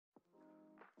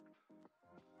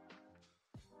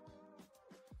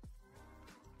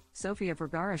Sofia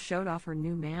Vergara showed off her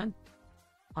new man.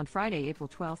 On Friday, April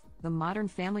 12th, the Modern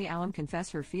Family alum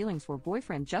confessed her feelings for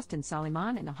boyfriend Justin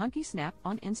Saliman in a hunky snap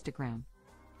on Instagram.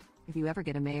 If you ever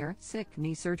get a major, sick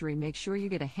knee surgery, make sure you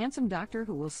get a handsome doctor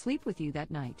who will sleep with you that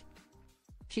night.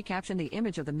 She captioned the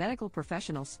image of the medical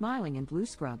professional smiling in blue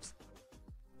scrubs.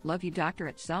 "Love you, Dr.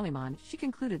 at Saliman," she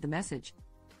concluded the message.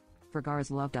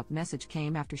 Vergara's loved-up message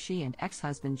came after she and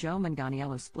ex-husband Joe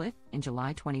Manganiello split in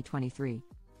July 2023.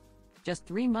 Just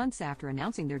 3 months after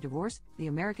announcing their divorce, the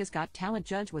America's Got Talent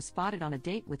judge was spotted on a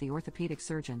date with the orthopedic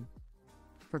surgeon.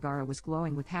 Vergara was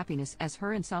glowing with happiness as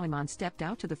her and Saliman stepped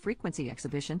out to the Frequency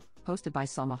exhibition, hosted by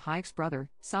Salma Hayek's brother,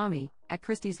 Sami, at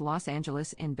Christie's Los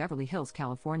Angeles in Beverly Hills,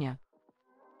 California.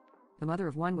 The mother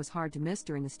of one was hard to miss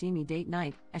during the steamy date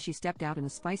night, as she stepped out in a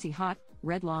spicy hot,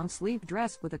 red long-sleeved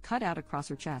dress with a cutout across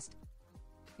her chest.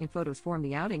 In photos from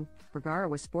the outing, Vergara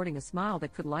was sporting a smile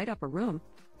that could light up a room,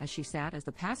 as she sat as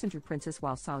the passenger princess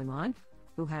while Saliman,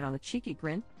 who had on a cheeky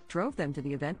grin, drove them to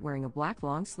the event wearing a black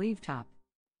long-sleeve top.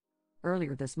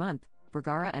 Earlier this month,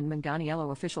 Vergara and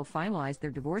Manganiello officially finalized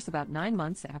their divorce about 9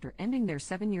 months after ending their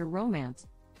 7-year romance.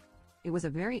 It was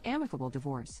a very amicable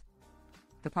divorce.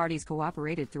 The parties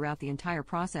cooperated throughout the entire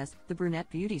process, the Brunette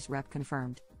Beauty's rep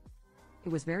confirmed. It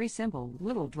was very simple,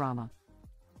 little drama.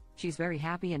 She's very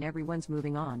happy and everyone's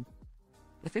moving on.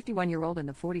 The 51-year-old and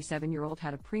the 47-year-old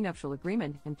had a prenuptial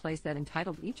agreement in place that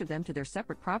entitled each of them to their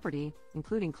separate property,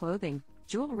 including clothing,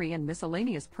 jewelry, and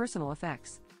miscellaneous personal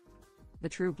effects. The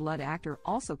True Blood actor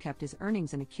also kept his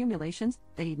earnings and accumulations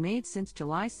that he'd made since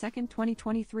July 2,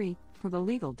 2023, per the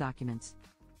legal documents.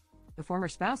 The former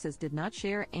spouses did not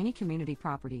share any community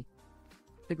property.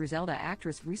 The Griselda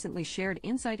actress recently shared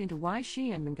insight into why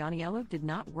she and Manganiello did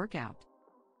not work out.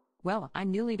 "Well, I'm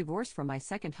newly divorced from my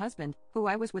second husband, who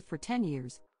I was with for 10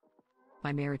 years.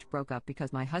 My marriage broke up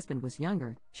because my husband was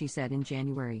younger," she said in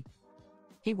January.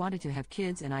 "He wanted to have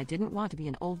kids and I didn't want to be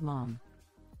an old mom.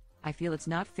 I feel it's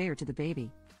not fair to the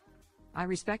baby. I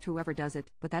respect whoever does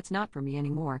it, but that's not for me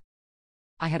anymore.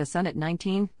 I had a son at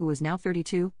 19 who is now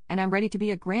 32, and I'm ready to be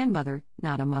a grandmother,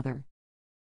 not a mother."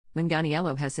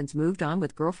 Manganiello has since moved on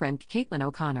with girlfriend Caitlin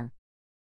O'Connor.